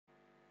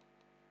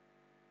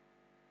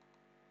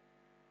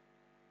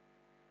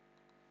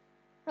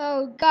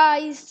Oh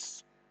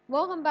guys,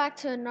 welcome back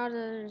to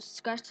another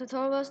Scratch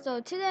tutorial. So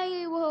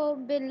today we'll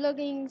be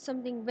looking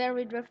something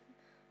very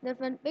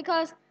different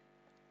because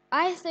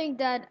I think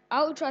that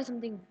I'll try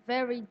something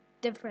very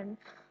different.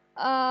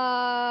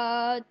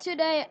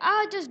 Today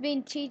I'll just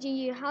been teaching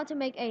you how to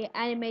make a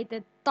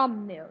animated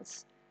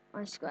thumbnails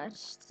on Scratch.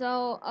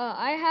 So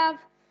I have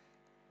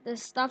the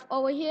stuff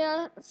over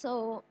here.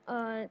 So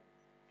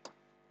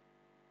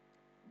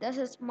this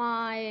is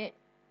my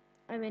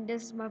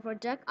this is my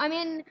project.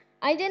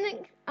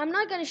 I'm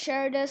not gonna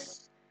share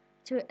this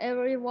to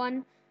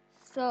everyone.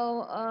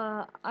 So,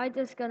 I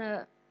just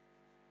gonna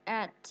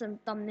add some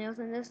thumbnails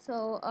in this.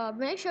 So,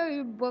 make sure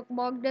you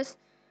bookmark this.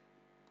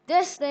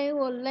 This thing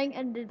will link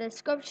in the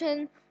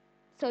description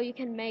so you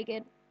can make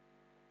it.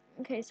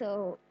 Okay,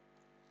 so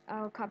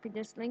I'll copy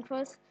this link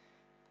first.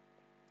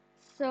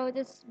 So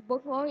just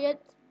bookmark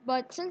it.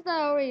 But since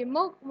I already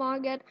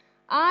bookmarked it,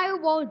 I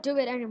won't do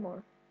it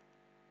anymore.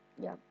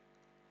 Yeah.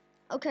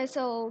 Okay,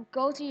 so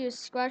go to your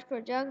Scratch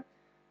project,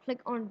 click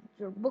on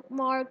your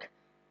bookmark,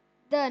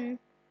 then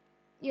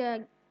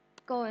you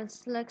go and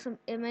select some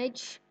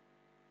image.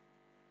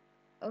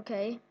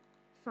 Okay,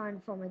 fine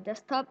for my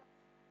desktop.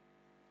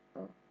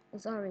 Oh,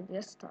 it's already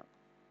desktop.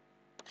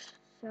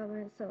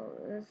 Shawin, so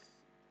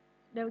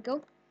there we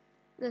go.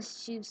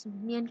 Let's choose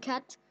Mean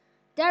Cat.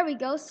 There we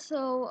go.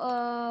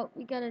 So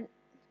we gotta,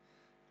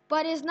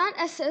 but it's not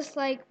as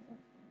like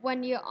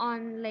when you're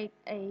on like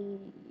a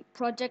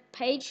project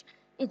page.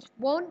 It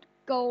won't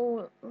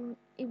go.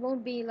 It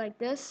won't be like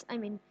this.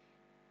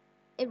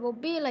 It will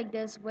be like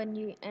this when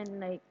you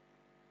end like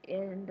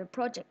in the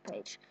project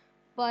page.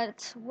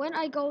 But when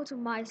I go to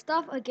my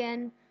stuff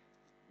again,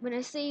 when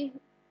I see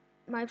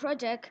my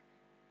project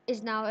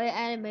is now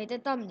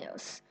animated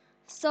thumbnails.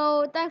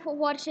 So thanks for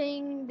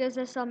watching. This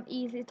is some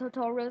easy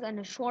tutorials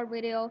and a short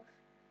video.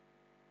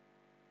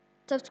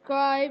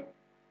 Subscribe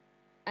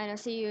and I'll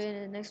see you in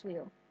the next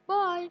video.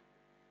 Bye.